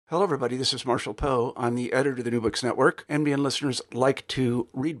Hello, everybody. This is Marshall Poe. I'm the editor of the New Books Network. NBN listeners like to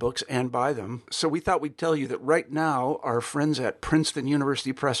read books and buy them. So we thought we'd tell you that right now, our friends at Princeton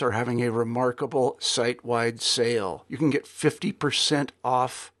University Press are having a remarkable site-wide sale. You can get 50%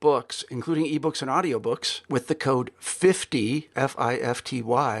 off books, including ebooks and audiobooks, with the code 50,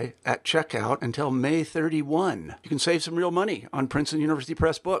 F-I-F-T-Y, at checkout until May 31. You can save some real money on Princeton University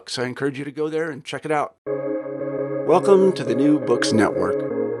Press books. I encourage you to go there and check it out. Welcome to the New Books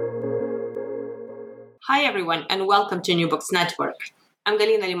Network. Hi, everyone, and welcome to New Books Network. I'm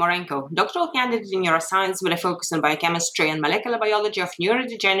Galina Limorenko, doctoral candidate in neuroscience with a focus on biochemistry and molecular biology of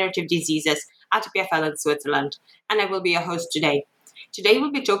neurodegenerative diseases at PFL in Switzerland, and I will be your host today. Today,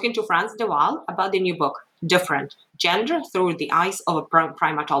 we'll be talking to Frans de Waal about the new book, Different: Gender Through the Eyes of a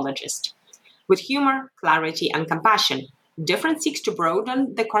Primatologist. With humor, clarity, and compassion, Different seeks to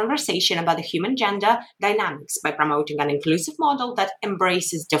broaden the conversation about the human gender dynamics by promoting an inclusive model that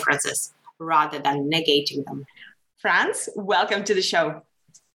embraces differences rather than negating them. Frans, welcome to the show.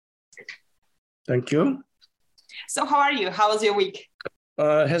 Thank you. So how are you? How was your week?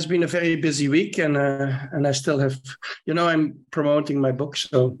 It has been a very busy week, and I still have, I'm promoting my book,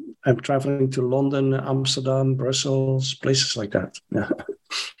 so I'm traveling to London, Amsterdam, Brussels, places like that. Yeah.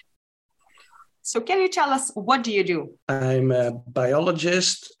 So can you tell us, what do you do? I'm a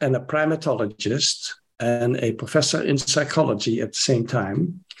biologist and a primatologist and a professor in psychology at the same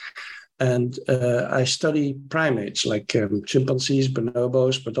time. And I study primates like chimpanzees,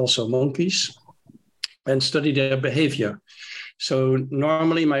 bonobos, but also monkeys, and study their behavior. So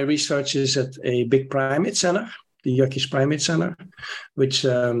normally my research is at a big primate center, the Yerkes Primate Center, which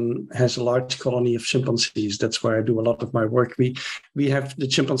has a large colony of chimpanzees. That's where I do a lot of my work. We have the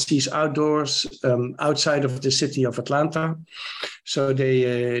chimpanzees outdoors, outside of the city of Atlanta. So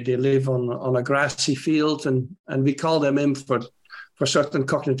they live on a grassy field, and we call them in for certain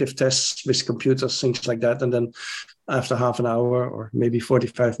cognitive tests with computers, things like that. And then after half an hour or maybe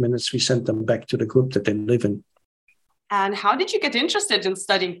 45 minutes, we send them back to the group that they live in. And how did you get interested in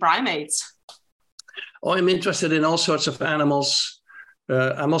studying primates? Oh, I'm interested in all sorts of animals.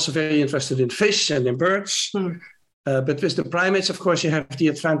 I'm also very interested in fish and in birds. But with the primates, of course, you have the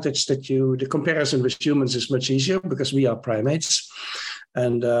advantage that the comparison with humans is much easier because we are primates.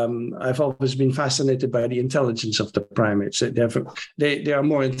 And I've always been fascinated by the intelligence of the primates. They are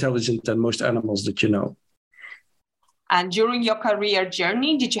more intelligent than most animals that you know. And during your career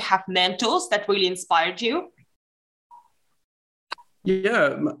journey, did you have mentors that really inspired you?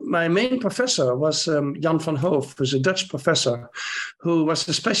 Yeah, my main professor was Jan van Hoof, who's a Dutch professor who was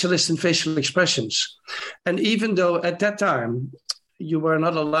a specialist in facial expressions. And even though at that time, you were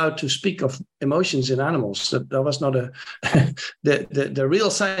not allowed to speak of emotions in animals. That was not the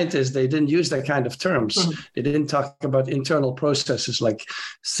real scientists, they didn't use that kind of terms. Mm-hmm. They didn't talk about internal processes like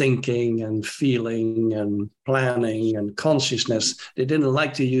thinking and feeling and planning and consciousness. They didn't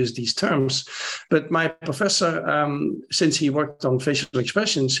like to use these terms. But my professor, since he worked on facial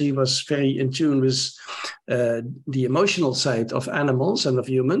expressions, he was very in tune with the emotional side of animals and of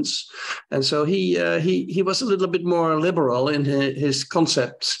humans. And so he was a little bit more liberal in his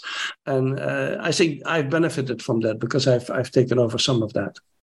concepts, and I think I've benefited from that because I've taken over some of that.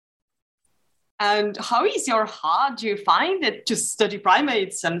 And how easy or hard do you find it to study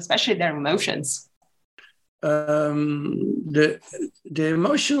primates and especially their emotions? The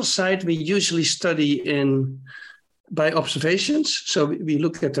emotional side we usually study by observations. So we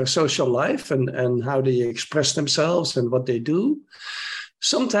look at their social life and how they express themselves and what they do.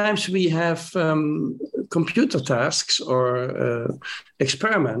 Sometimes we have computer tasks or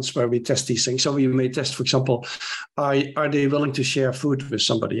experiments where we test these things. So we may test, for example, are they willing to share food with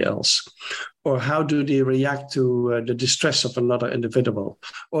somebody else? Or how do they react to the distress of another individual?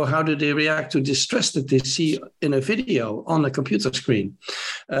 Or how do they react to distress that they see in a video on a computer screen?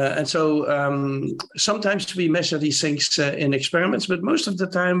 And so sometimes we measure these things in experiments, but most of the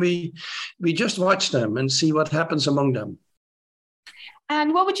time we just watch them and see what happens among them.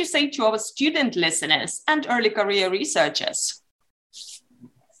 And what would you say to our student listeners and early career researchers?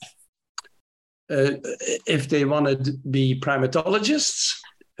 If they want to be primatologists?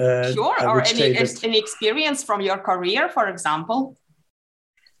 Sure, or any experience from your career, for example?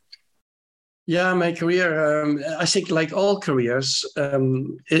 Yeah, my career, I think like all careers,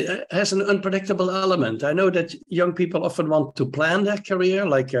 it has an unpredictable element. I know that young people often want to plan their career,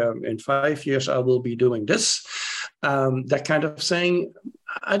 like in 5 years I will be doing this, that kind of thing.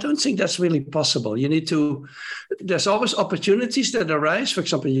 I don't think that's really possible. There's always opportunities that arise. For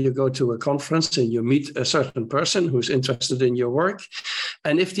example, you go to a conference and you meet a certain person who's interested in your work.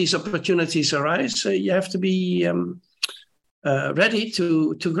 And if these opportunities arise, you have to be ready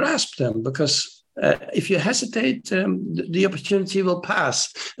to grasp them, because if you hesitate, the opportunity will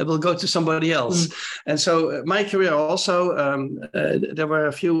pass. It will go to somebody else. And so my career also, there were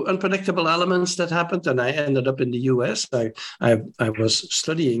a few unpredictable elements that happened, and I ended up in the US. I was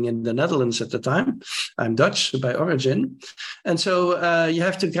studying in the Netherlands at the time. I'm Dutch by origin. And so you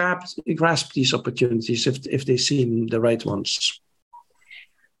have to grasp these opportunities if they seem the right ones.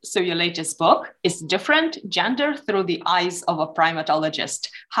 So your latest book is Different Gender Through the Eyes of a Primatologist.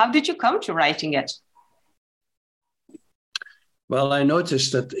 How did you come to writing it? Well, I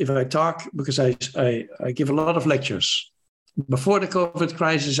noticed that if I talk, because I give a lot of lectures. Before the COVID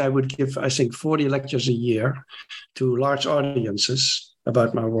crisis, I would give, I think, 40 lectures a year to large audiences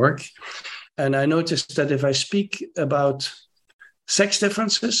about my work. And I noticed that if I speak about sex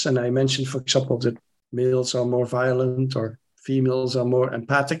differences, and I mentioned, for example, that males are more violent or females are more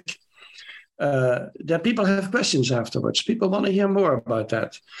empathic, that people have questions afterwards. People want to hear more about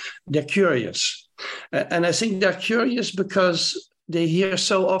that. They're curious. And I think they're curious because they hear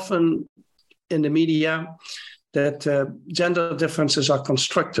so often in the media that gender differences are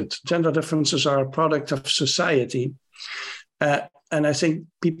constructed. Gender differences are a product of society. And I think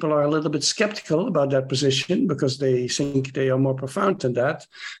people are a little bit skeptical about that position because they think they are more profound than that,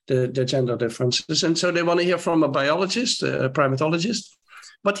 the gender differences. And so they want to hear from a biologist, a primatologist,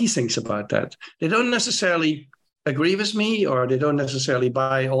 what he thinks about that. They don't necessarily agree with me, or they don't necessarily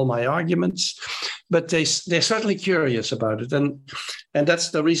buy all my arguments, but they're certainly curious about it. And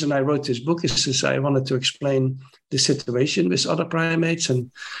that's the reason I wrote this book, is I wanted to explain the situation with other primates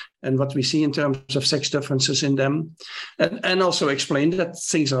and what we see in terms of sex differences in them, and also explain that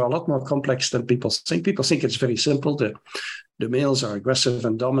things are a lot more complex than people think. People think it's very simple. The males are aggressive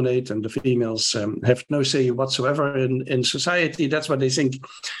and dominate, and the females have no say whatsoever in society. That's what they think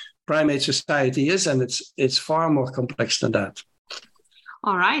primate society is, and it's far more complex than that.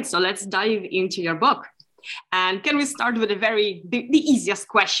 All right, so let's dive into your book. And can we start with the easiest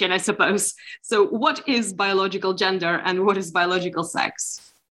question, I suppose? So what is biological gender and what is biological sex?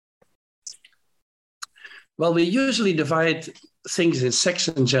 Well, we usually divide things in sex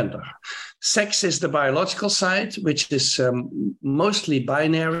and gender. Sex is the biological side, which is mostly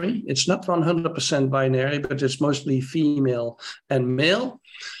binary. It's not 100% binary, but it's mostly female and male.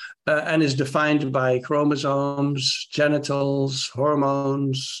 And is defined by chromosomes, genitals,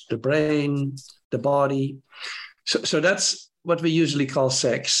 hormones, the brain, the body. So that's what we usually call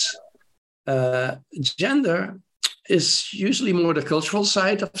sex. Gender is usually more the cultural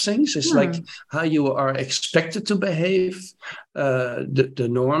side of things. It's like how you are expected to behave, the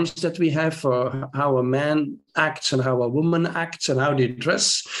norms that we have for how a man acts and how a woman acts and how they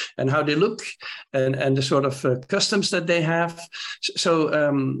dress and how they look and the sort of customs that they have. So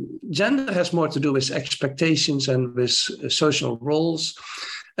gender has more to do with expectations and with social roles.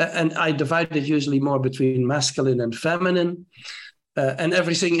 And I divide it usually more between masculine and feminine. And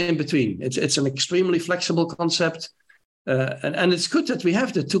everything in between. It's an extremely flexible concept. And it's good that we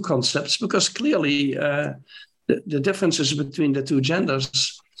have the two concepts, because clearly the differences between the two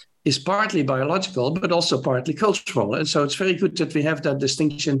genders is partly biological, but also partly cultural. And so it's very good that we have that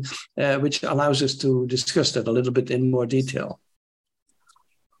distinction, which allows us to discuss that a little bit in more detail.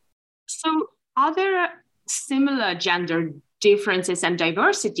 So are there similar gender differences and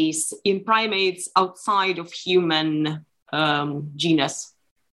diversities in primates outside of human genus?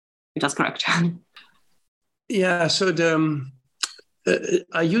 If that's correct. Yeah, so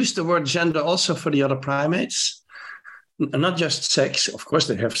I use the word gender also for the other primates, not just sex. Of course,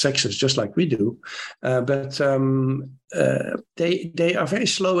 they have sexes just like we do, but they are very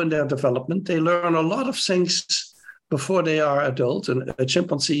slow in their development. They learn a lot of things before they are adult, and a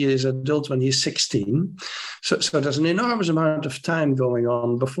chimpanzee is adult when he's 16. So there's an enormous amount of time going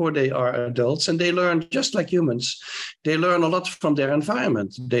on before they are adults, and they learn just like humans. They learn a lot from their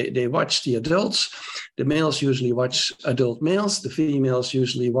environment. They watch the adults. The males usually watch adult males. The females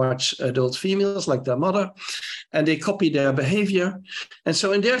usually watch adult females like their mother, and they copy their behavior. And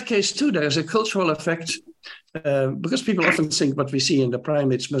so in their case too, there's a cultural effect. Because people often think what we see in the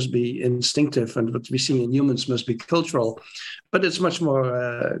primates must be instinctive and what we see in humans must be cultural, but it's much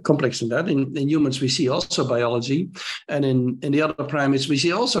more complex than that. In humans, we see also biology, and in the other primates, we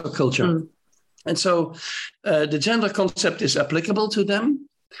see also culture. And so the gender concept is applicable to them,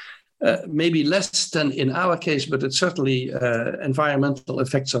 maybe less than in our case, but it's certainly environmental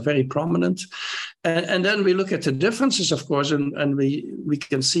effects are very prominent. And then we look at the differences, of course, and we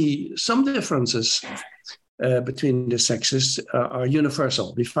can see some differences between the sexes are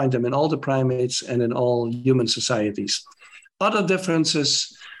universal. We find them in all the primates and in all human societies. Other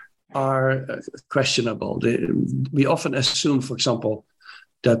differences are questionable. We often assume, for example,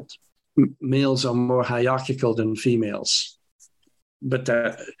 that males are more hierarchical than females, but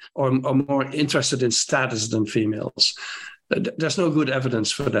or more interested in status than females. There's no good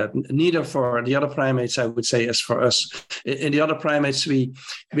evidence for that. Neither for the other primates, I would say, as for us. In the other primates, we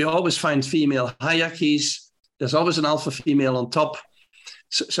always find female hierarchies. There's always an alpha female on top.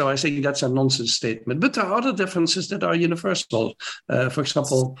 So I think that's a nonsense statement. But there are other differences that are universal. For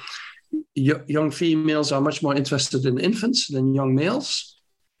example, young females are much more interested in infants than young males.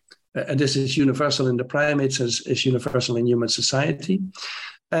 And this is universal in the primates, is universal in human society.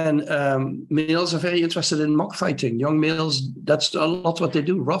 And males are very interested in mock fighting. Young males, that's a lot what they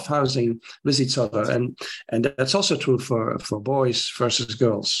do, roughhousing with each other. And that's also true for boys versus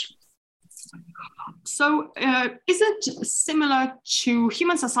girls. So is it similar to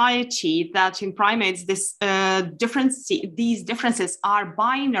human society that in primates these differences are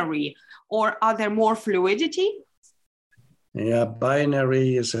binary, or are there more fluidity? Yeah,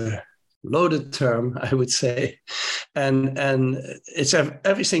 binary is a loaded term, I would say. And it's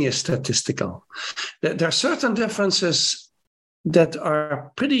everything is statistical. There are certain differences that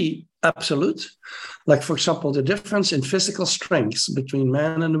are pretty absolute. Like, for example, the difference in physical strength between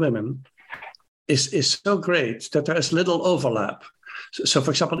men and women is so great that there is little overlap. So,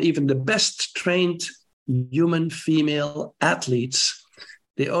 for example, even the best trained human female athletes,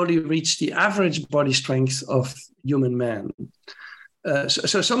 they only reach the average body strength of human men.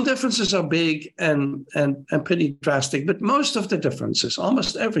 So some differences are big and pretty drastic, but most of the differences,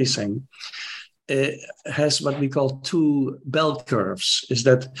 almost everything, has what we call two bell curves, is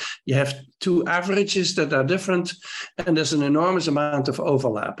that you have two averages that are different, and there's an enormous amount of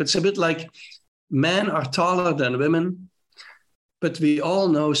overlap. It's a bit like men are taller than women, but we all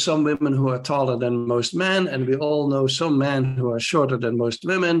know some women who are taller than most men, and we all know some men who are shorter than most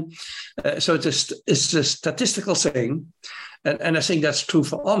women. So it's a statistical thing. And I think that's true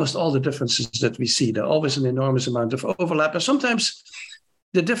for almost all the differences that we see. There's always an enormous amount of overlap. And sometimes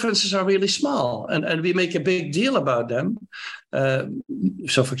the differences are really small, and we make a big deal about them.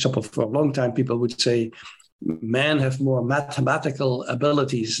 So, for example, for a long time, people would say men have more mathematical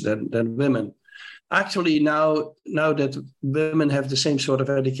abilities than women. Actually, now that women have the same sort of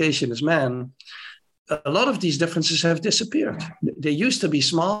education as men, a lot of these differences have disappeared. They used to be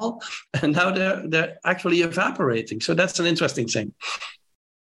small, and now they're actually evaporating. So that's an interesting thing.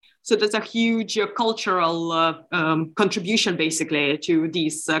 So there's a huge cultural contribution, basically, to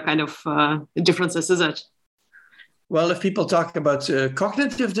these kind of differences, is it? Well, if people talk about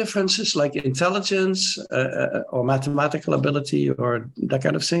cognitive differences like intelligence or mathematical ability or that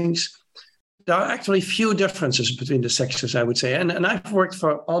kind of things, there are actually few differences between the sexes, I would say. And I've worked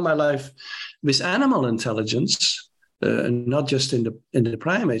for all my life with animal intelligence, not just in the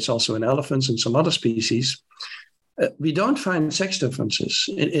primates, also in elephants and some other species. We don't find sex differences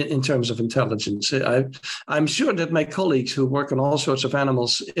in terms of intelligence. I'm sure that my colleagues who work on all sorts of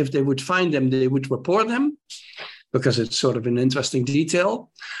animals, if they would find them, they would report them, because it's sort of an interesting detail.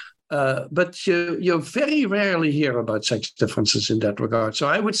 But you very rarely hear about sex differences in that regard. So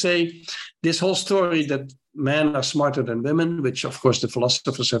I would say this whole story that men are smarter than women, which of course the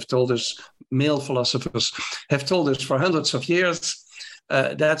philosophers have told us, male philosophers have told us for hundreds of years,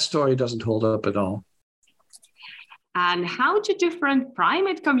 that story doesn't hold up at all. And how do different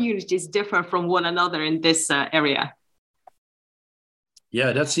primate communities differ from one another in this area?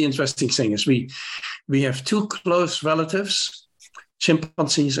 Yeah, that's the interesting thing, is we have two close relatives,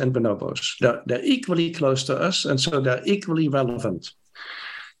 chimpanzees and bonobos. They're equally close to us, and so they're equally relevant.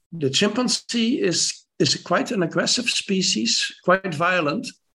 The chimpanzee is quite an aggressive species, quite violent,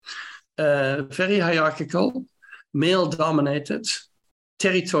 very hierarchical, male-dominated,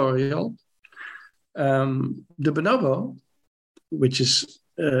 territorial. The bonobo, which is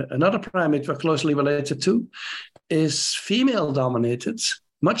another primate we're closely related to, is female-dominated,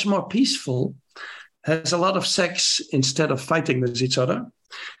 much more peaceful, has a lot of sex instead of fighting with each other,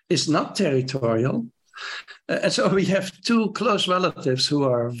 is not territorial. And so we have two close relatives who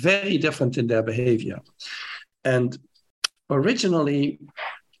are very different in their behavior. And originally,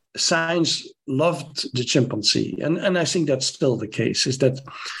 science loved the chimpanzee. And I think that's still the case, is that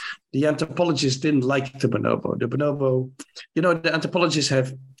the anthropologists didn't like the bonobo. The bonobo, the anthropologists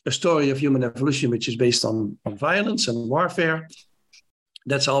have a story of human evolution which is based on violence and warfare.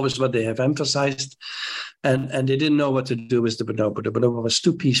 That's always what they have emphasized. And they didn't know what to do with the bonobo. The bonobo was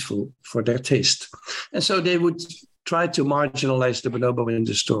too peaceful for their taste. And so they would try to marginalize the bonobo in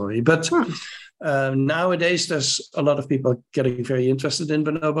the story. But nowadays, there's a lot of people getting very interested in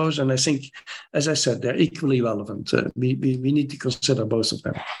bonobos. And I think, as I said, they're equally relevant. We need to consider both of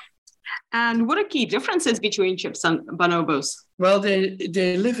them. And what are key differences between chimps and bonobos? Well,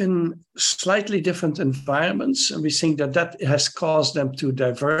 they live in slightly different environments, and we think that has caused them to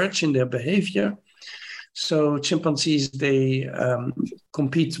diverge in their behavior. So chimpanzees, they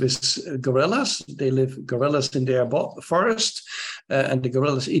compete with gorillas. Gorillas in their forest, and the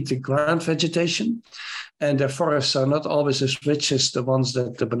gorillas eat the ground vegetation. And their forests are not always as rich as the ones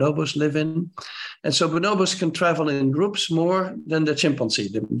that the bonobos live in. And so bonobos can travel in groups more than the chimpanzee.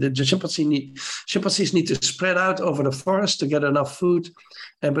 The chimpanzees need to spread out over the forest to get enough food,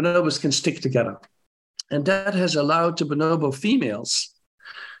 and bonobos can stick together. And that has allowed the bonobo females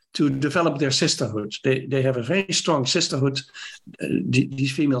to develop their sisterhood. They have a very strong sisterhood.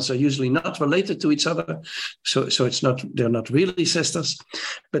 These females are usually not related to each other, so they're not really sisters,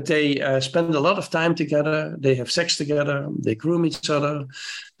 but they spend a lot of time together. They have sex together. They groom each other,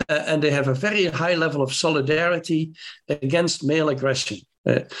 and they have a very high level of solidarity against male aggression.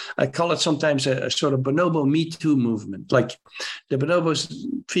 I call it sometimes a sort of bonobo Me Too movement. Like the bonobos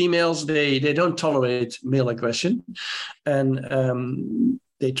females, they don't tolerate male aggression, and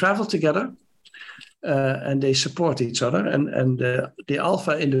they travel together, and they support each other. And the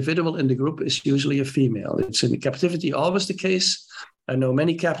alpha individual in the group is usually a female. It's in captivity always the case. I know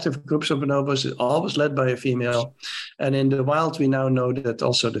many captive groups of bonobos always led by a female. And in the wild, we now know that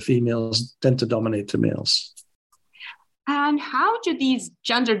also the females tend to dominate the males. And how do these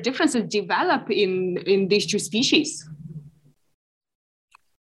gender differences develop in these two species?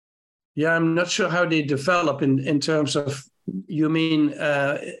 Yeah, I'm not sure how they develop in terms of, you mean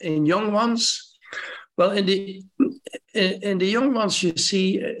in young ones? Well, in the young ones, you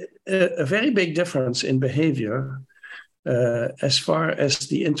see a very big difference in behavior as far as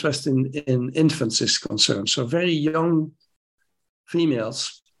the interest in infants is concerned. So very young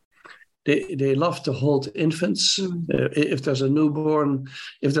females, they love to hold infants. If there's a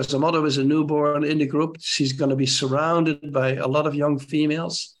mother with a newborn in the group, she's going to be surrounded by a lot of young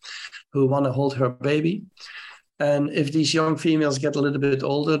females who want to hold her baby. And if these young females get a little bit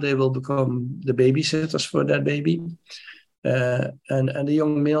older, they will become the babysitters for that baby. And the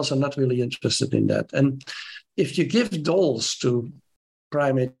young males are not really interested in that. And if you give dolls to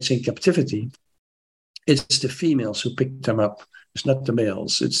primates in captivity, it's the females who pick them up. It's not the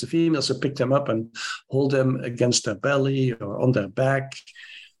males. It's the females who pick them up and hold them against their belly or on their back.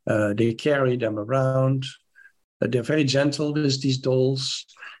 They carry them around. They're very gentle with these dolls.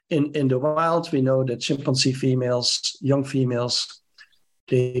 In the wild, we know that chimpanzee females, young females,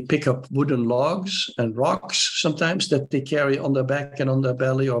 they pick up wooden logs and rocks sometimes that they carry on their back and on their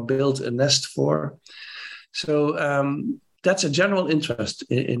belly or build a nest for. So that's a general interest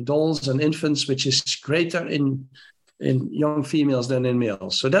in dolls and infants, which is greater in young females than in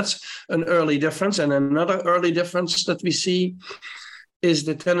males. So that's an early difference. And another early difference that we see is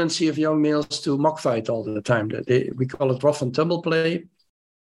the tendency of young males to mock fight all the time. We call it rough and tumble play.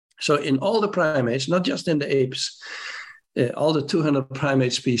 So in all the primates, not just in the apes, all the 200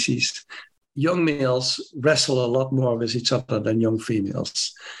 primate species, young males wrestle a lot more with each other than young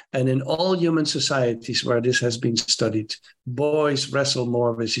females. And in all human societies where this has been studied, boys wrestle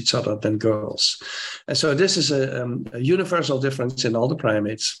more with each other than girls. And so this is a universal difference in all the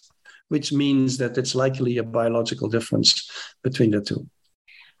primates, which means that it's likely a biological difference between the two.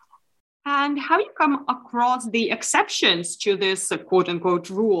 And how you come across the exceptions to this quote unquote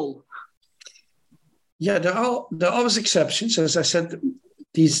rule? Yeah, there are always exceptions. As I said,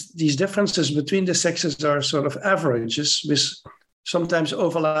 these differences between the sexes are sort of averages with sometimes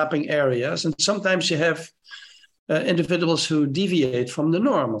overlapping areas. And sometimes you have individuals who deviate from the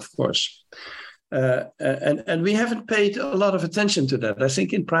norm, of course. And we haven't paid a lot of attention to that. I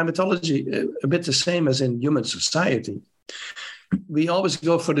think in primatology, a bit the same as in human society. We always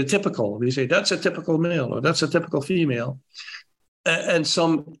go for the typical. We say, that's a typical male or that's a typical female. And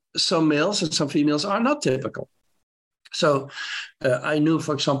some males and some females are not typical. So I knew,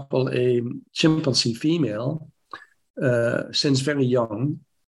 for example, a chimpanzee female since very young,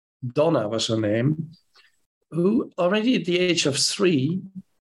 Donna was her name, who already at the age of 3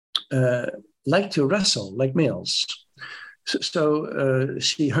 liked to wrestle like males. So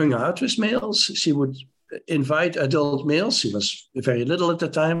she hung out with males. She would invite adult males. She was very little at the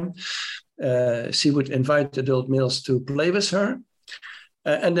time. She would invite adult males to play with her.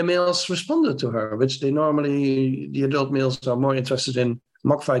 And the males responded to her, which the adult males are more interested in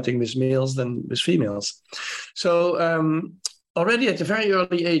mock fighting with males than with females. So already at a very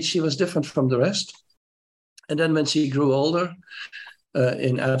early age, she was different from the rest. And then when she grew older,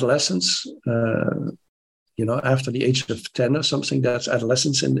 in adolescence, after the age of 10 or something, that's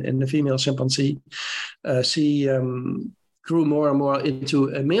adolescence in the female chimpanzee, she grew more and more into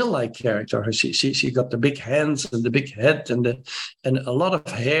a male-like character. She got the big hands and the big head and a lot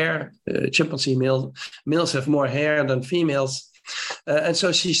of hair. Chimpanzee males have more hair than females. And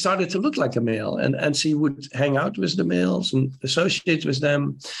so she started to look like a male, and she would hang out with the males and associate with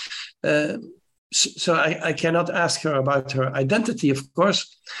them. So I cannot ask her about her identity, of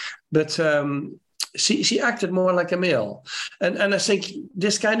course, but she acted more like a male. And I think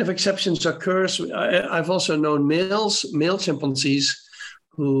this kind of exceptions occurs. I've also known male chimpanzees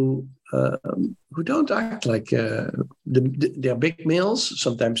who don't act like they're big males,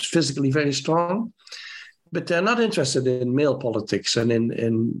 sometimes physically very strong, but they're not interested in male politics and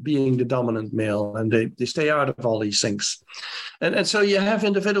in being the dominant male, and they stay out of all these things. And so you have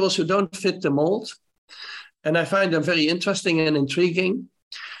individuals who don't fit the mold, and I find them very interesting and intriguing.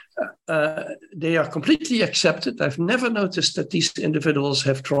 They are completely accepted. I've never noticed that these individuals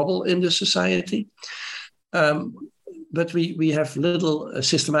have trouble in the society. But we have little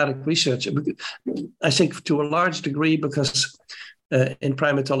systematic research, I think to a large degree because in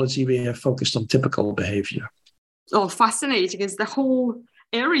primatology we have focused on typical behavior. Oh, fascinating. It's the whole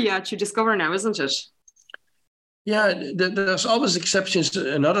area to discover now, isn't it? Yeah, there's always exceptions.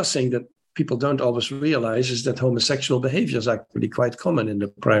 Another thing that people don't always realize is that homosexual behavior is actually quite common in the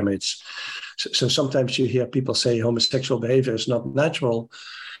primates. So sometimes you hear people say homosexual behavior is not natural.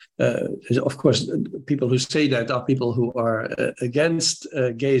 Of course, people who say that are people who are against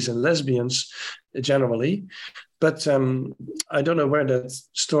gays and lesbians generally. But I don't know where that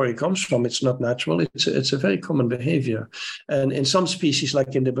story comes from. It's not natural. It's a very common behavior. And in some species,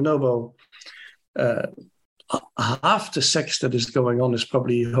 like in the bonobo, half the sex that is going on is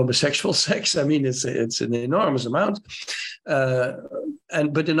probably homosexual sex. I mean, it's an enormous amount.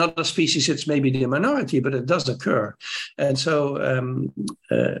 But in other species, it's maybe the minority, but it does occur. And so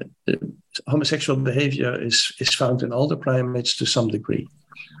homosexual behavior is found in all the primates to some degree.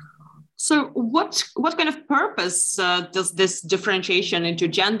 So what kind of purpose does this differentiation into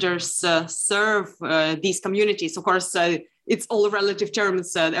genders serve these communities? Of course, it's all relative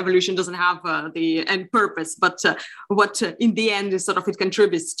terms. Evolution doesn't have the end purpose, but what in the end is sort of it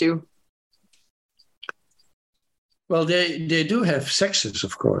contributes to? Well, they do have sexes,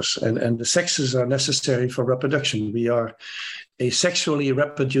 of course, and the sexes are necessary for reproduction. We are a sexually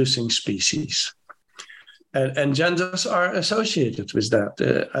reproducing species. And genders are associated with that.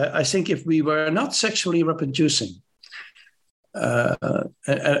 I think if we were not sexually reproducing,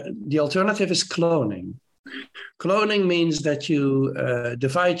 the alternative is cloning. Cloning means that you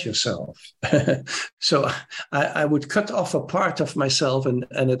divide yourself. So I would cut off a part of myself and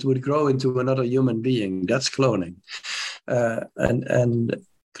it would grow into another human being. That's cloning. And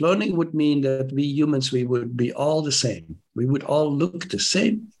cloning would mean that we humans, we would be all the same. We would all look the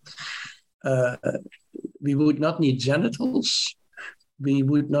same. We would not need genitals. We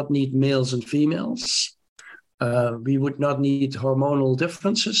would not need males and females. We would not need hormonal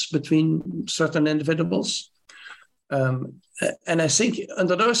differences between certain individuals. And I think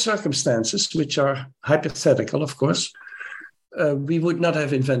under those circumstances, which are hypothetical, of course, we would not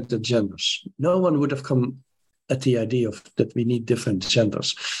have invented genders. No one would have come at the idea of that we need different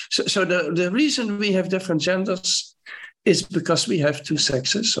genders. So the reason we have different genders is because we have two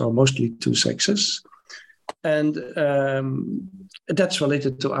sexes, or mostly two sexes. And that's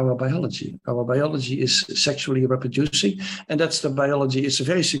related to our biology. Our biology is sexually reproducing, and that's the biology. It's a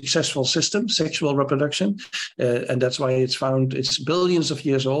very successful system, sexual reproduction, and that's why it's billions of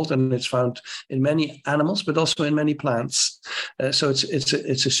years old, and it's found in many animals, but also in many plants. So it's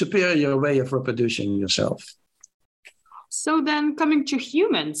a superior way of reproducing yourself. So then, coming to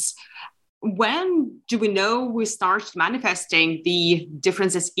humans, when do we know we start manifesting the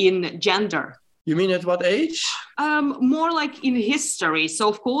differences in gender? You mean at what age? More like in history. So,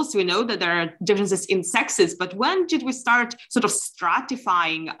 of course, we know that there are differences in sexes, but when did we start sort of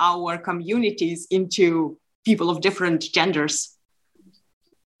stratifying our communities into people of different genders?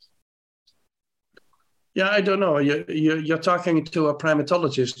 Yeah, I don't know. You're talking to a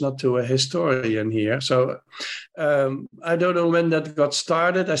primatologist, not to a historian here. So I don't know when that got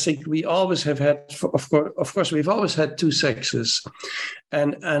started. I think we always have had, of course, we've always had two sexes.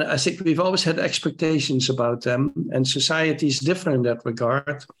 And I think we've always had expectations about them. And societies differ in that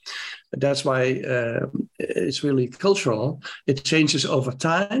regard. That's why it's really cultural. It changes over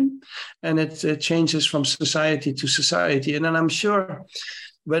time. And it changes from society to society. And then I'm sure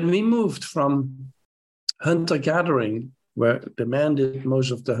when we moved from hunter-gathering, where the man did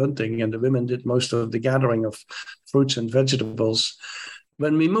most of the hunting and the women did most of the gathering of fruits and vegetables.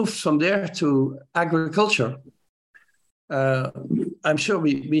 When we moved from there to agriculture, I'm sure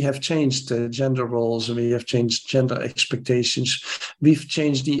we have changed gender roles, and we have changed gender expectations. We've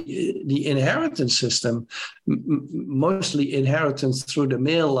changed the inheritance system, mostly inheritance through the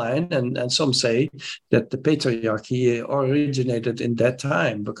male line, and some say that the patriarchy originated in that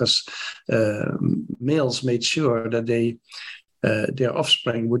time because males made sure that their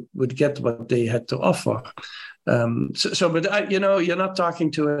offspring would get what they had to offer. But you're not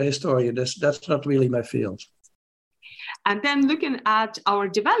talking to a historian. That's not really my field. And then looking at our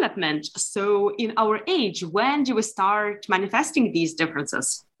development, so in our age, when do we start manifesting these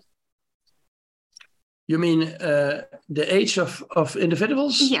differences? You mean the age of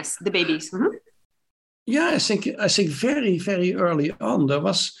individuals? Yes, the babies. Mm-hmm. Yeah, I think very, very early on there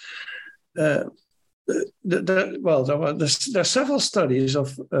was. There are several studies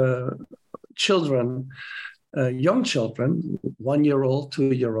of children, young children, 1 year old,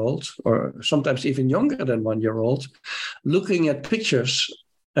 2 year old, or sometimes even younger than 1 year old, looking at pictures,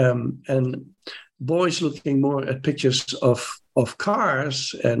 and boys looking more at pictures of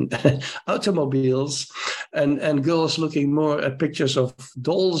cars and automobiles, and girls looking more at pictures of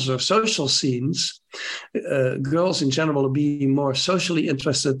dolls or social scenes. Girls in general being more socially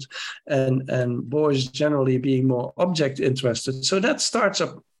interested, and boys generally being more object interested. So that starts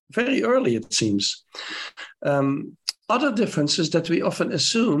up very early, it seems. Other differences that we often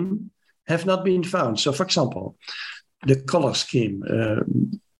assume have not been found. So, for example, the color scheme,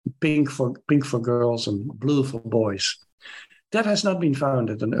 pink for girls and blue for boys. That has not been found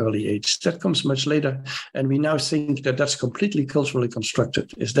at an early age. That comes much later, and we now think that that's completely culturally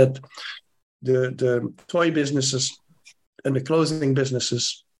constructed. Is that the toy businesses and the clothing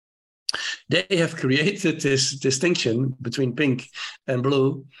businesses, they have created this distinction between pink and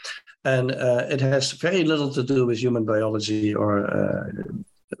blue, and it has very little to do with human biology or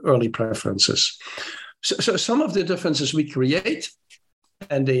early preferences. So some of the differences we create,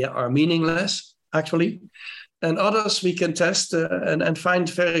 and they are meaningless, actually, and others we can test and find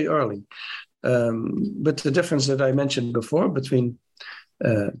very early. But the difference that I mentioned before between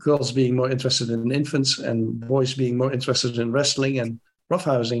girls being more interested in infants and boys being more interested in wrestling and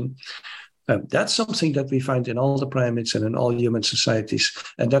roughhousing, that's something that we find in all the primates and in all human societies.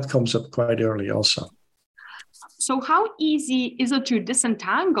 And that comes up quite early also. So how easy is it to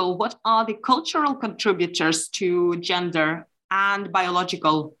disentangle what are the cultural contributors to gender and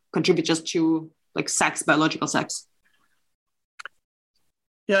biological contributors to like sex, biological sex?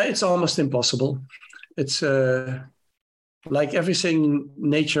 Yeah, it's almost impossible. It's like everything,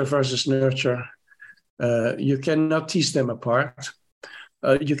 nature versus nurture. You cannot tease them apart.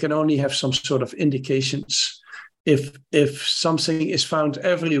 You can only have some sort of indications. If something is found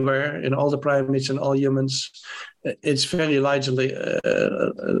everywhere in all the primates and all humans, it's very likely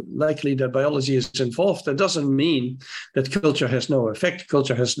that biology is involved. That doesn't mean that culture has no effect.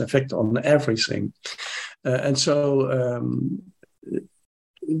 Culture has an effect on everything. And so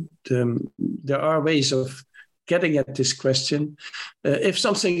there are ways of getting at this question. If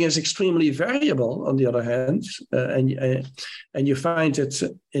something is extremely variable, on the other hand, and you find it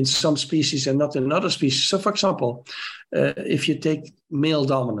in some species and not in other species. So, for example, if you take male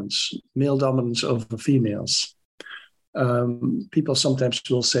dominance over females, people sometimes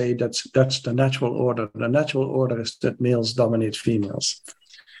will say that's the natural order. The natural order is that males dominate females.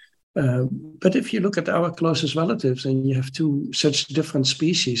 But if you look at our closest relatives, and you have two such different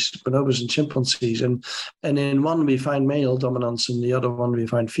species, bonobos and chimpanzees, and in one we find male dominance, and the other one we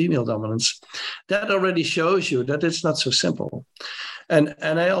find female dominance, that already shows you that it's not so simple. And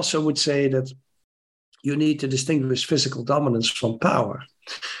I also would say that you need to distinguish physical dominance from power.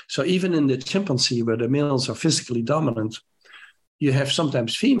 So even in the chimpanzee, where the males are physically dominant, you have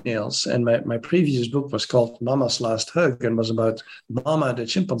sometimes females, and my previous book was called Mama's Last Hug and was about Mama, the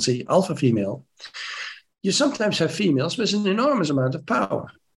chimpanzee, alpha female. You sometimes have females with an enormous amount of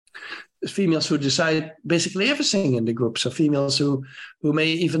power. Females who decide basically everything in the group. So females who may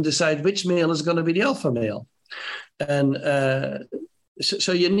even decide which male is going to be the alpha male. And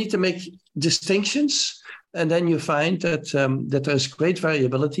so you need to make distinctions, and then you find that there's great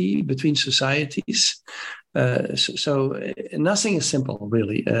variability between societies. So nothing is simple,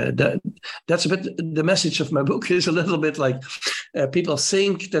 really. That's a bit the message of my book is a little bit like people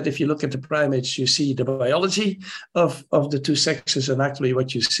think that if you look at the primates, you see the biology of the two sexes, and actually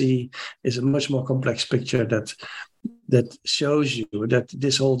what you see is a much more complex picture that shows you that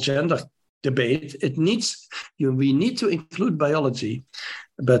this whole gender debate, we need to include biology,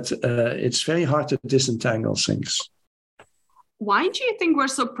 but it's very hard to disentangle things. Why do you think we're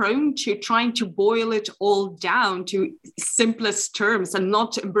so prone to trying to boil it all down to simplest terms and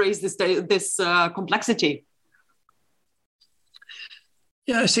not embrace this complexity?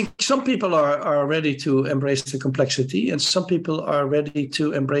 Yeah, I think some people are ready to embrace the complexity, and some people are ready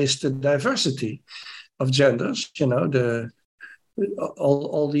to embrace the diversity of genders.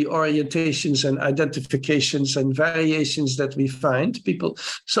 All the orientations and identifications and variations that we find.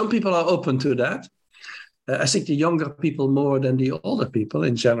 Some people are open to that. I think the younger people more than the older people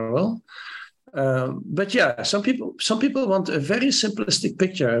in general. But yeah, some people want a very simplistic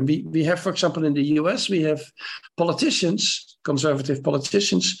picture. And we have, for example, in the US, we have politicians, conservative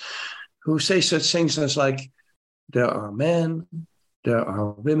politicians, who say such things as like, there are men, there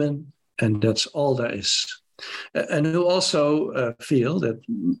are women, and that's all there is. And who also feel that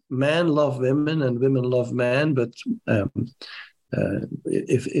men love women and women love men, but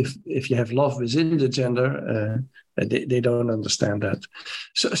if you have love within the gender, they don't understand that.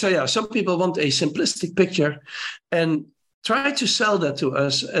 So yeah, some people want a simplistic picture and try to sell that to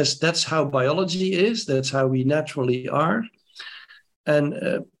us as that's how biology is, that's how we naturally are.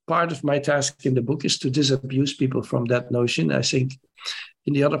 And part of my task in the book is to disabuse people from that notion. I think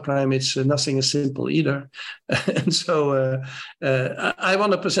in the other primates, nothing is simple either. And so I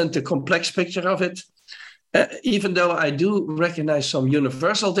want to present a complex picture of it. Even though I do recognize some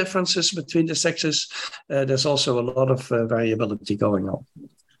universal differences between the sexes, there's also a lot of variability going on.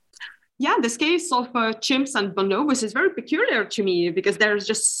 Yeah, this case of chimps and bonobos is very peculiar to me because there's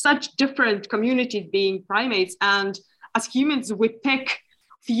just such different communities being primates. And as humans, we pick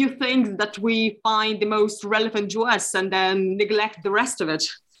few things that we find the most relevant to us and then neglect the rest of it.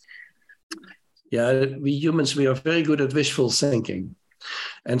 Yeah, we humans, we are very good at wishful thinking.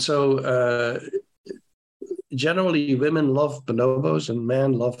 And so generally women love bonobos and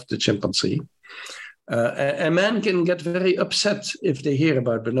men love the chimpanzee. And men can get very upset if they hear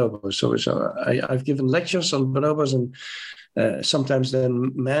about bonobos. So I've given lectures on bonobos, and sometimes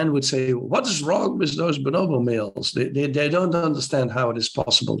then men would say, what is wrong with those bonobo males? They don't understand how it is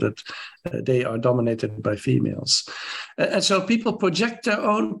possible that they are dominated by females. And so people project their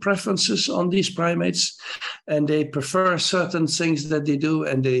own preferences on these primates, and they prefer certain things that they do,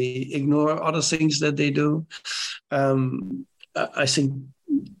 and they ignore other things that they do. I think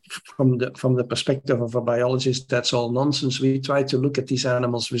from the perspective of a biologist, that's all nonsense. We try to look at these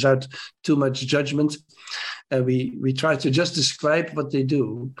animals without too much judgment. We try to just describe what they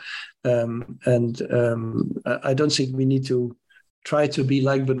do. I don't think we need to try to be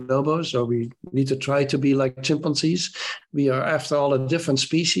like bonobos, or we need to try to be like chimpanzees. We are, after all, a different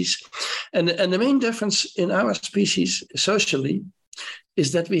species. And the main difference in our species socially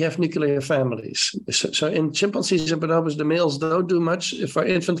is that we have nuclear families. So in chimpanzees and bonobos, the males don't do much for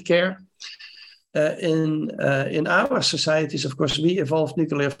infant care. In our societies, of course, we evolved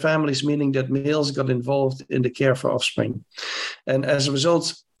nuclear families, meaning that males got involved in the care for offspring. And as a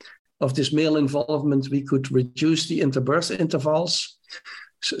result of this male involvement, we could reduce the interbirth intervals.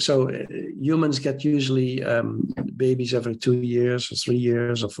 So humans get usually babies every 2 years or 3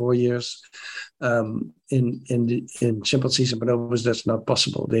 years or 4 years. In chimpanzees and bonobos, that's not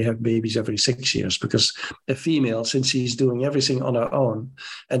possible. They have babies every 6 years because a female, since she's doing everything on her own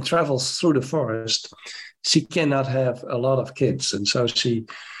and travels through the forest, she cannot have a lot of kids. And so she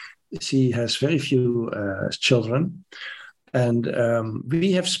has very few children. And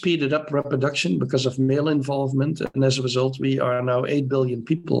we have speeded up reproduction because of male involvement. And as a result, we are now 8 billion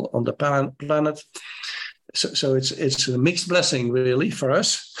people on the planet. So it's a mixed blessing, really, for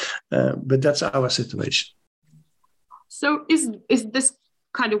us. But that's our situation. So is this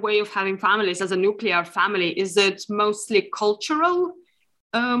kind of way of having families as a nuclear family, is it mostly cultural?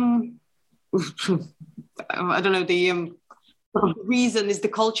 I don't know, the reason is the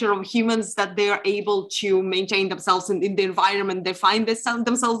culture of humans that they are able to maintain themselves in the environment they find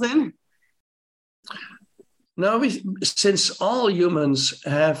themselves in? No, since all humans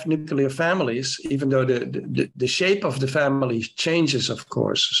have nuclear families, even though the shape of the family changes, of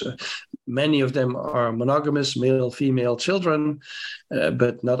course. So many of them are monogamous, male, female children,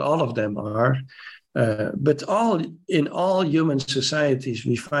 but not all of them are. But in all human societies,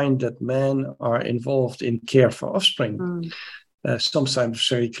 we find that men are involved in care for offspring. Sometimes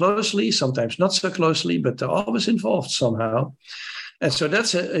very closely, sometimes not so closely, but they're always involved somehow. And so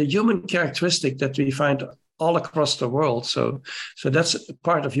that's a human characteristic that we find all across the world. So that's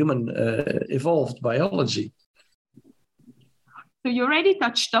part of human evolved biology. So you already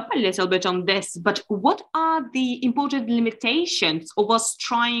touched up a little bit on this, but what are the important limitations of us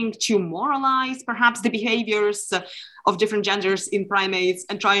trying to moralize perhaps the behaviors of different genders in primates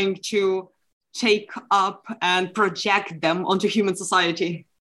and trying to take up and project them onto human society?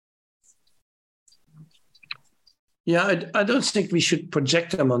 Yeah, I don't think we should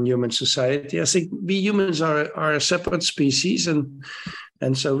project them on human society. I think we humans are a separate species, and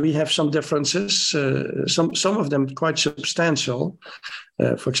And so we have some differences, some of them quite substantial.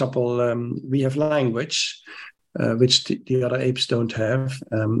 For example, we have language, which the other apes don't have.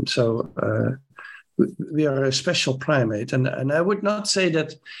 We are a special primate. And I would not say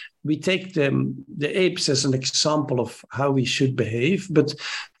that we take the apes as an example of how we should behave, but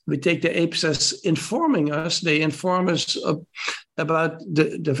we take the apes as informing us. They inform us about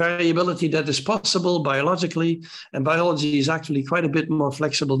the variability that is possible biologically, and biology is actually quite a bit more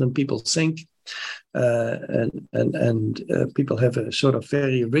flexible than people think. People have a sort of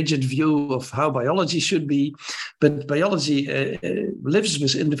very rigid view of how biology should be, but biology lives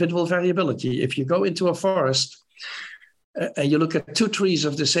with individual variability. If you go into a forest and you look at two trees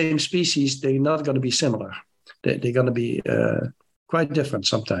of the same species, they're not going to be similar. They're going to be quite different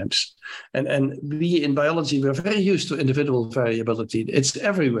sometimes. And we in biology, we're very used to individual variability. It's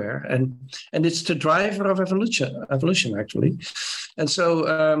everywhere. And it's the driver of evolution actually. And so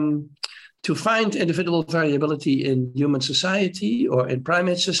to find individual variability in human society or in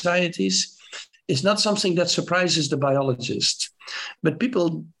primate societies is not something that surprises the biologist. But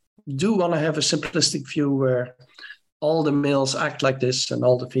people do want to have a simplistic view where all the males act like this and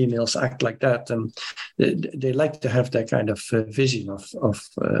all the females act like that. And they like to have that kind of vision of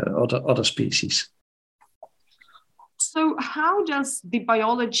other species. So how does the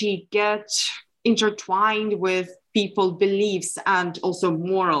biology get intertwined with people's beliefs and also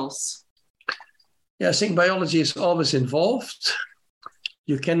morals? Yeah, I think biology is always involved.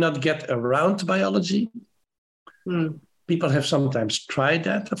 You cannot get around biology. People have sometimes tried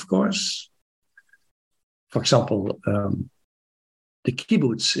that, of course. For example, the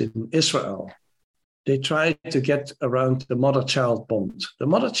kibbutz in Israel, they tried to get around the mother-child bond. The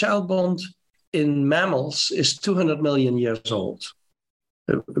mother-child bond in mammals is 200 million years old.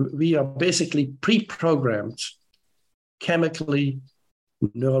 We are basically pre-programmed chemically,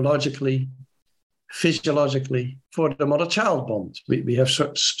 neurologically, physiologically for the mother-child bond. We have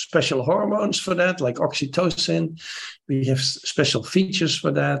special hormones for that, like oxytocin. We have special features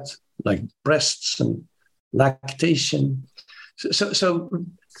for that, like breasts and lactation. So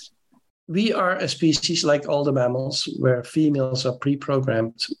we are a species like all the mammals where females are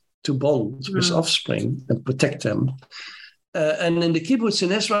pre-programmed to bond with offspring and protect them. And in the kibbutz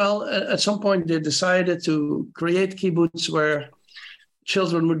in Israel, at some point they decided to create kibbutz where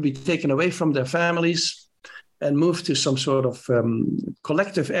children would be taken away from their families and moved to some sort of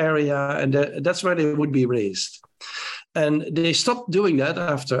collective area, and that's where they would be raised. And they stopped doing that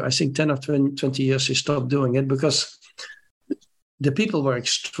after, I think, 10 or 20 years, they stopped doing it because the people were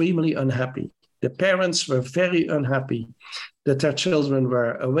extremely unhappy. The parents were very unhappy that their children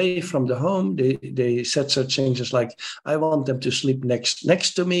were away from the home. They said such things like, I want them to sleep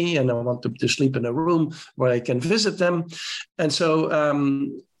next to me, and I want them to sleep in a room where I can visit them. And so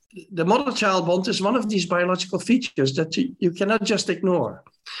the mother-child bond is one of these biological features that you cannot just ignore.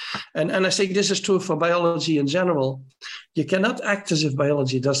 And I think this is true for biology in general. You cannot act as if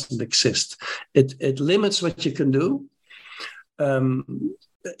biology doesn't exist. It limits what you can do.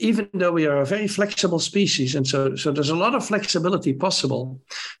 Even though we are a very flexible species, and so there's a lot of flexibility possible,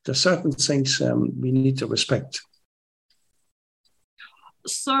 there's certain things we need to respect.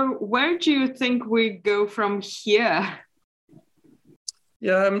 So where do you think we go from here?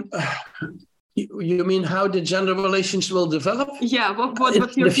 Yeah, you mean how the gender relations will develop? Yeah,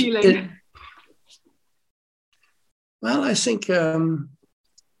 what's your feeling? Well, I think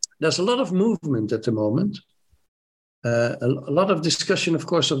there's a lot of movement at the moment. A lot of discussion, of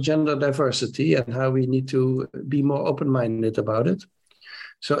course, of gender diversity and how we need to be more open-minded about it.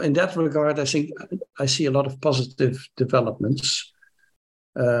 So in that regard, I think I see a lot of positive developments.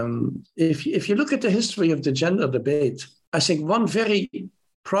 If you look at the history of the gender debate, I think one very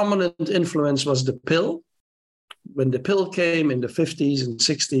prominent influence was the pill. When the pill came in the 50s and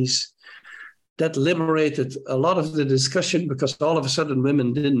 60s, that liberated a lot of the discussion because all of a sudden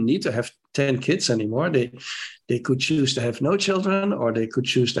women didn't need to have 10 kids anymore. They could choose to have no children, or they could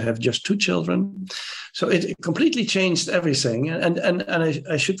choose to have just 2 children. So it completely changed everything. And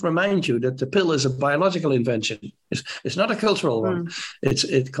I should remind you that the pill is a biological invention. It's not a cultural one.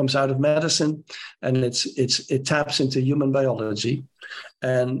 It comes out of medicine, and it taps into human biology,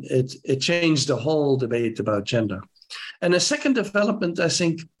 and it changed the whole debate about gender. And a second development, I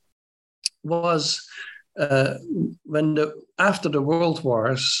think, was after the world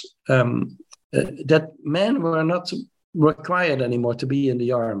wars, that men were not required anymore to be in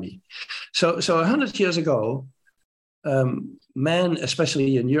the army. So 100 years ago, men,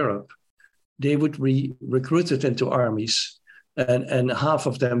 especially in Europe, they would be recruited into armies, and half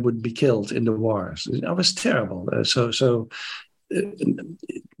of them would be killed in the wars. That was terrible. So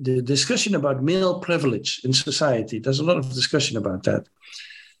the discussion about male privilege in society, there's a lot of discussion about that,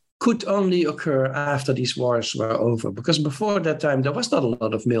 could only occur after these wars were over. Because before that time, there was not a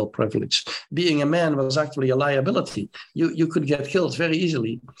lot of male privilege. Being a man was actually a liability. You could get killed very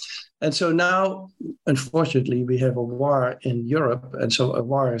easily. And so now, unfortunately, we have a war in Europe. And so a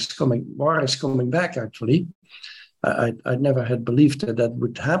war is coming back, actually. I never had believed that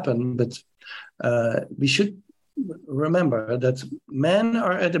would happen, but we should remember that men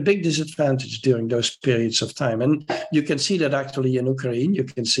are at a big disadvantage during those periods of time. And you can see that actually in Ukraine. You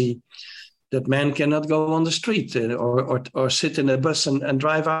can see that men cannot go on the street or sit in a bus and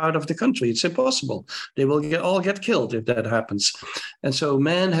drive out of the country. It's impossible. They will all get killed if that happens. And so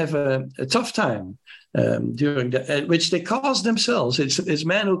men have a tough time during which they cause themselves. It's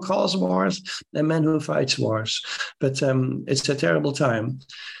men who cause wars and men who fight wars. But it's a terrible time.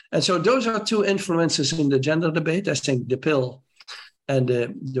 And so those are two influences in the gender debate. I think the pill and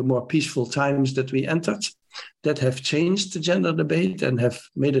the more peaceful times that we entered that have changed the gender debate and have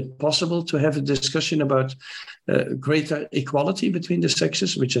made it possible to have a discussion about greater equality between the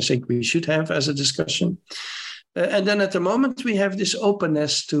sexes, which I think we should have as a discussion. And then at the moment, we have this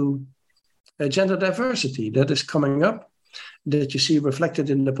openness to gender diversity that is coming up, that you see reflected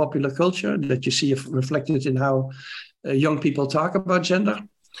in the popular culture, that you see reflected in how young people talk about gender.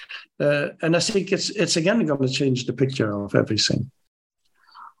 And I think it's again going to change the picture of everything.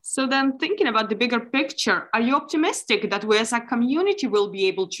 So then, thinking about the bigger picture, are you optimistic that we as a community will be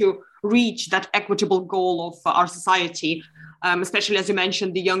able to reach that equitable goal of our society? Especially as you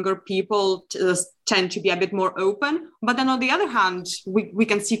mentioned, the younger people tend to be a bit more open. But then on the other hand, we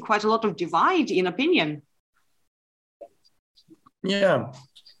can see quite a lot of divide in opinion. Yeah.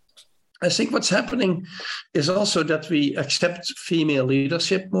 I think what's happening is also that we accept female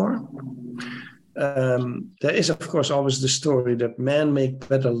leadership more. There is, of course, always the story that men make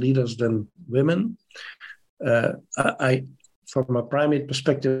better leaders than women. From a primate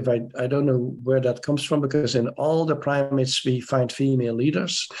perspective, I don't know where that comes from, because in all the primates, we find female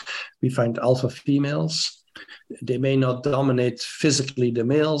leaders. We find alpha females. They may not dominate physically the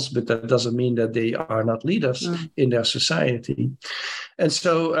males, but that doesn't mean that they are not leaders in their society. And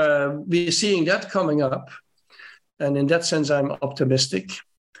so we're seeing that coming up. And in that sense, I'm optimistic.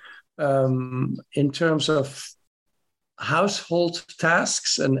 In terms of household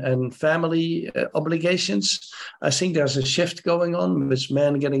tasks and family obligations, I think there's a shift going on with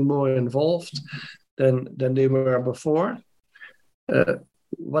men getting more involved than they were before.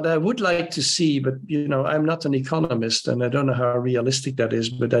 What I would like to see, but I'm not an economist and I don't know how realistic that is,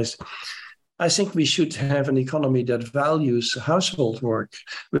 but I think we should have an economy that values household work.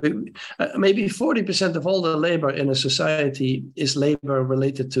 Maybe 40% of all the labor in a society is labor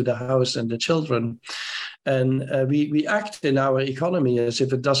related to the house and the children. And we act in our economy as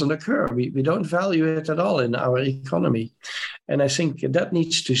if it doesn't occur. We don't value it at all in our economy. And I think that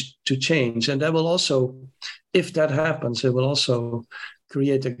needs to change. And that will also, if that happens, it will also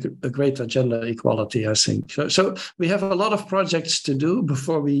create a greater gender equality, I think. So we have a lot of projects to do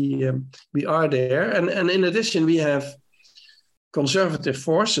before we are there. And in addition, we have conservative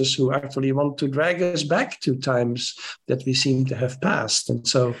forces who actually want to drag us back to times that we seem to have passed. And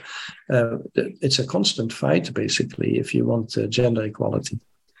so it's a constant fight, basically, if you want gender equality.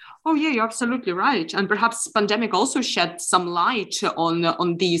 Oh, yeah, you're absolutely right. And perhaps pandemic also shed some light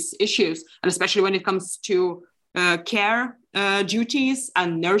on these issues, and especially when it comes to care duties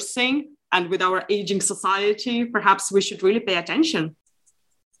and nursing. And with our aging society, perhaps we should really pay attention.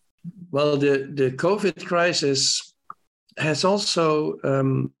 Well, the COVID crisis has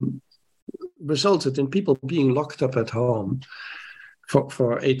also resulted in people being locked up at home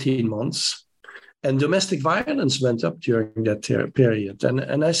for 18 months. And domestic violence went up during that period.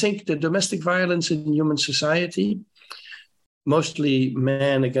 And I think the domestic violence in human society, mostly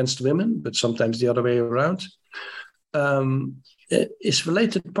men against women, but sometimes the other way around, is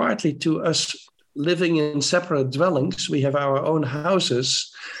related partly to us living in separate dwellings. We have our own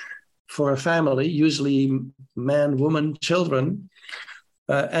houses for a family, usually man, woman, children.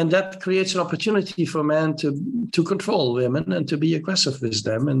 And that creates an opportunity for men to control women and to be aggressive with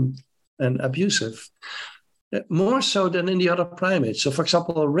them and abusive, more so than in the other primates. So, for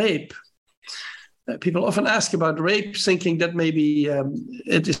example, rape. People often ask about rape, thinking that maybe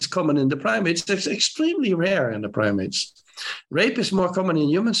it is common in the primates. It's extremely rare in the primates. Rape is more common in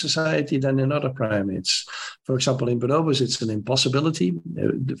human society than in other primates. For example, in bonobos, it's an impossibility.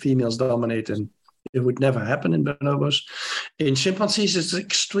 The females dominate and It would never happen in bonobos. In chimpanzees, it's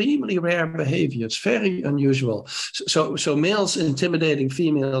extremely rare behavior. It's very unusual. So males intimidating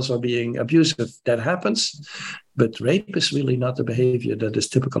females or being abusive, that happens. But rape is really not a behavior that is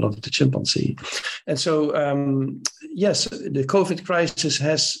typical of the chimpanzee. And so, yes, the COVID crisis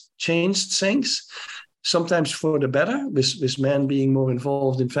has changed things, sometimes for the better, with men being more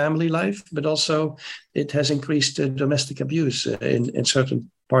involved in family life, but also it has increased domestic abuse in certain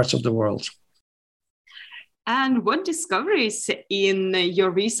parts of the world. And what discoveries in your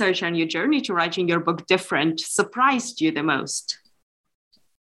research and your journey to writing your book Different surprised you the most?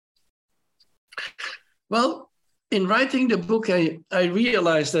 Well, in writing the book, I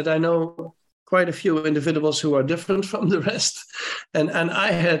realized that I know quite a few individuals who are different from the rest. And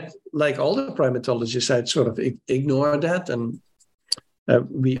I had, like all the primatologists, I'd sort of ignored that. And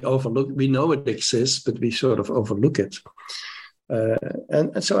we know it exists, but we sort of overlook it.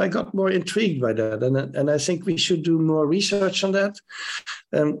 And so I got more intrigued by that. And I think we should do more research on that.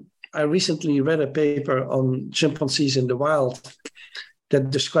 I recently read a paper on chimpanzees in the wild that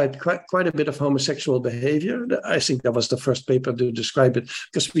described quite a bit of homosexual behavior. I think that was the first paper to describe it,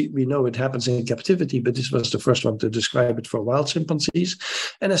 because we know it happens in captivity, but this was the first one to describe it for wild chimpanzees.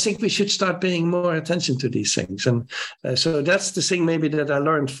 And I think we should start paying more attention to these things. And so that's the thing maybe that I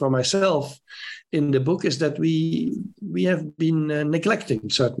learned for myself in the book, is that we have been neglecting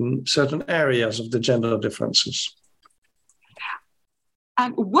certain areas of the gender differences.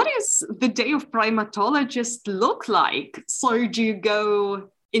 And what is the day of primatologist look like? So do you go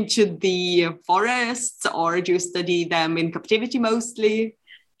into the forests, or do you study them in captivity mostly?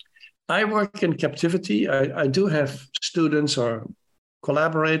 I work in captivity. I do have students or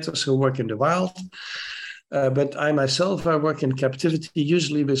collaborators who work in the wild. But I myself, I work in captivity,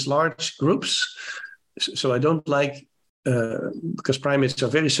 usually with large groups. So I don't like, because primates are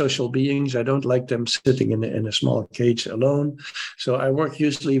very social beings, I don't like them sitting in a small cage alone. So I work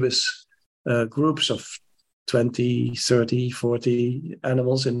usually with groups of 20, 30, 40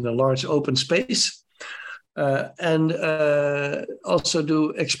 animals in a large open space. And also do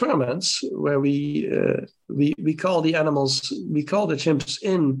experiments where we call the animals, we call the chimps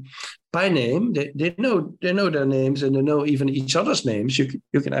in by name. They know their names, and they know even each other's names.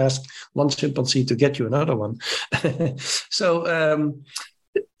 You can ask one chimpanzee to get you another one. So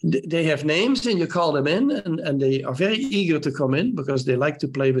they have names, and you call them in, and they are very eager to come in because they like to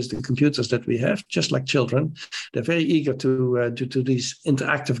play with the computers that we have, just like children. They're very eager to do these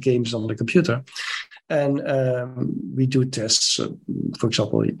interactive games on the computer. And we do tests, for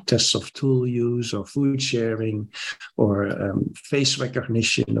example, tests of tool use or food sharing or face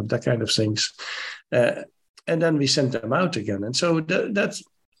recognition, of that kind of things. And then we send them out again. And so that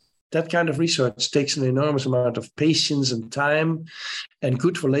kind of research takes an enormous amount of patience and time and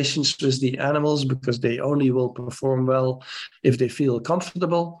good relations with the animals, because they only will perform well if they feel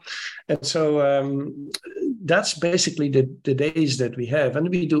comfortable. And so that's basically the days that we have. And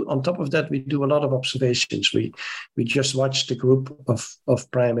we do, on top of that, we do a lot of observations. We just watch the group of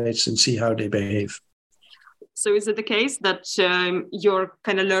primates and see how they behave. So is it the case that you're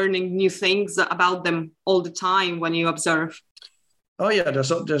kind of learning new things about them all the time when you observe? Oh yeah,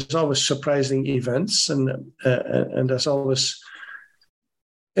 there's always surprising events, and there's always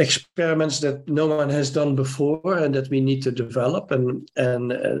experiments that no one has done before and that we need to develop, and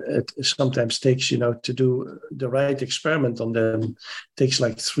it sometimes takes, to do the right experiment on them, it takes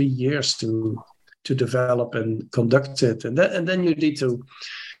like 3 years to develop and conduct it, and then you need to.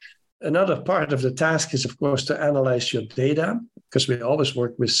 Another part of the task is, of course, to analyze your data, because we always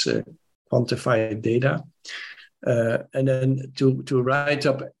work with quantified data. And then to write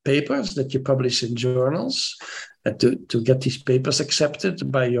up papers that you publish in journals, and to get these papers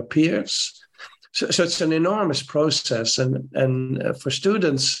accepted by your peers. So it's an enormous process. And for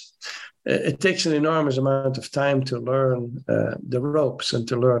students, it takes an enormous amount of time to learn the ropes and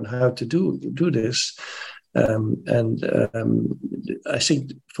to learn how to do this. I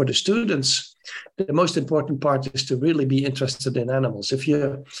think for the students, the most important part is to really be interested in animals. If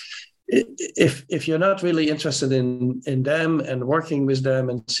you're not really interested in them and working with them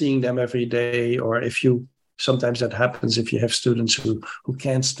and seeing them every day, or sometimes that happens if you have students who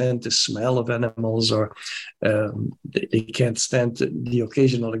can't stand the smell of animals, or they can't stand the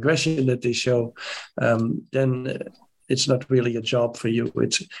occasional aggression that they show, then it's not really a job for you.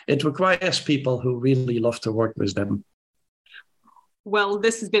 It requires people who really love to work with them. Well,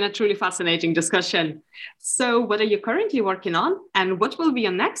 this has been a truly fascinating discussion. So what are you currently working on, and what will be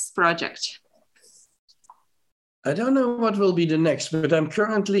your next project? I don't know what will be the next, but I'm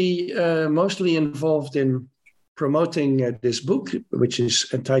currently mostly involved in promoting this book, which is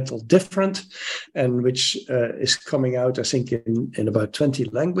entitled Different, and which is coming out, I think, in about 20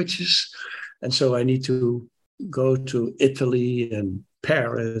 languages. And so I need to go to Italy and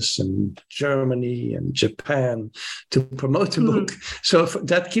Paris and Germany and Japan to promote the book. So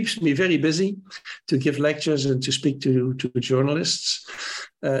that keeps me very busy to give lectures and to speak to journalists.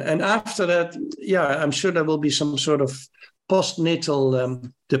 And after that, I'm sure there will be some sort of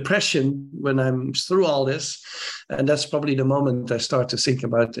postnatal depression when I'm through all this. And that's probably the moment I start to think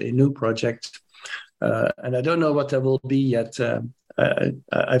about a new project. And I don't know what that will be yet. I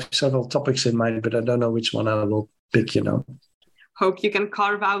have several topics in mind, but I don't know which one I will pick, Hope you can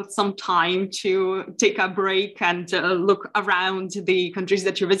carve out some time to take a break and look around the countries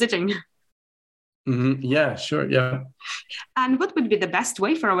that you're visiting. Mm-hmm. Yeah, sure. Yeah. And what would be the best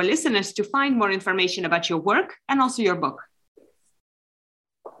way for our listeners to find more information about your work and also your book?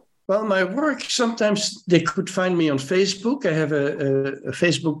 Well, my work, sometimes they could find me on Facebook. I have a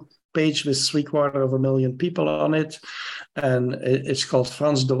Facebook page with 750,000 people on it. And it's called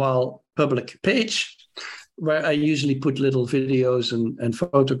Frans de Waal Public Page, where I usually put little videos and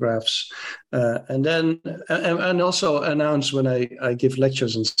photographs. And also announce when I give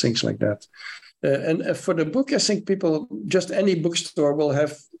lectures and things like that. And for the book, I think people, just any bookstore will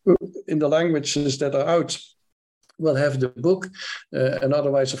have, in the languages that are out, will have the book. And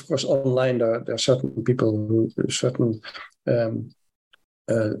otherwise, of course, online, there are certain people, certain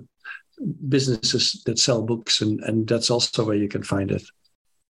businesses that sell books, and that's also where you can find it.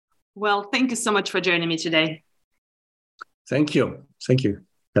 Well, thank you so much for joining me today. Thank you. Thank you,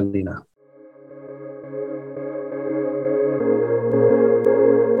 Galina.